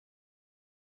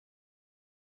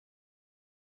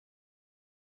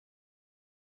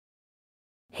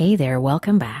Hey there,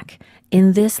 welcome back.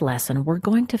 In this lesson, we're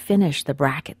going to finish the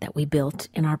bracket that we built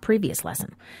in our previous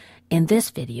lesson. In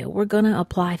this video, we're going to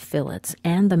apply fillets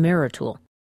and the mirror tool.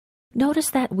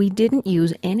 Notice that we didn't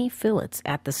use any fillets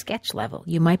at the sketch level.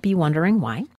 You might be wondering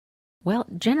why. Well,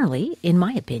 generally, in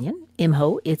my opinion,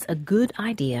 it's a good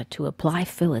idea to apply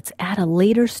fillets at a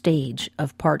later stage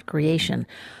of part creation.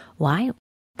 Why?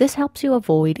 This helps you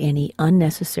avoid any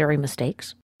unnecessary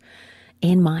mistakes.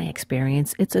 In my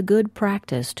experience, it's a good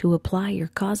practice to apply your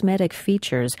cosmetic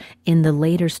features in the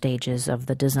later stages of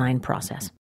the design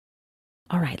process.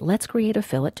 All right, let's create a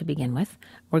fillet to begin with.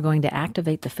 We're going to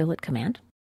activate the fillet command.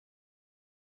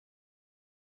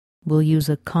 We'll use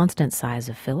a constant size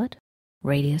of fillet,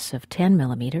 radius of 10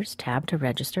 millimeters, tab to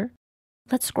register.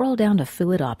 Let's scroll down to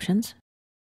fillet options.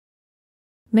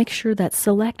 Make sure that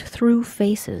select through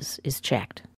faces is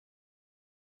checked.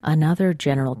 Another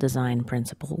general design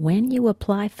principle: when you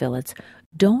apply fillets,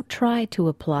 don't try to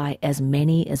apply as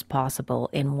many as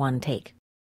possible in one take.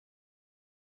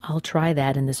 I'll try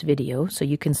that in this video so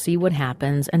you can see what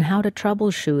happens and how to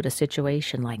troubleshoot a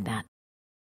situation like that.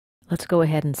 Let's go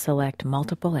ahead and select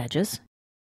multiple edges.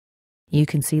 You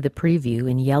can see the preview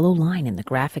in yellow line in the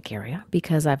graphic area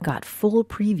because I've got full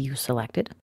preview selected.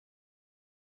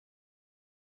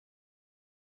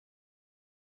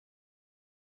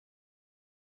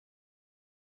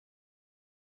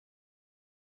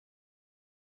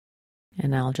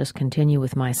 And I'll just continue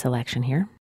with my selection here.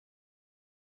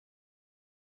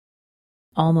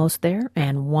 Almost there,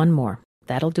 and one more.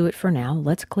 That'll do it for now.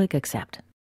 Let's click Accept.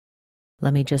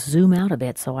 Let me just zoom out a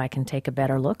bit so I can take a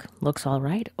better look. Looks all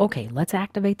right. Okay, let's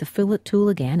activate the fillet tool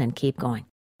again and keep going.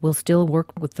 We'll still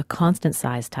work with the constant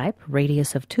size type,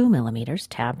 radius of 2 millimeters,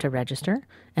 tab to register,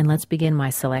 and let's begin my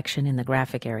selection in the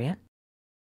graphic area.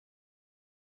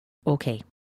 Okay.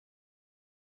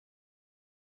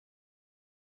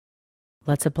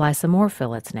 Let's apply some more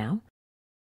fillets now.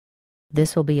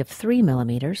 This will be of 3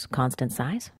 millimeters, constant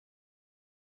size.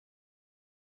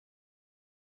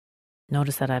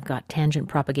 Notice that I've got tangent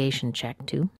propagation checked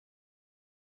too.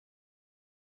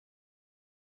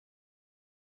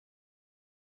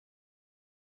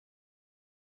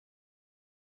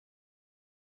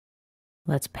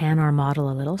 Let's pan our model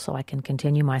a little so I can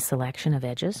continue my selection of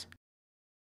edges.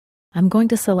 I'm going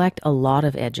to select a lot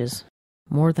of edges,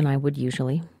 more than I would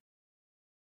usually,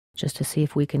 just to see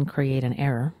if we can create an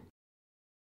error.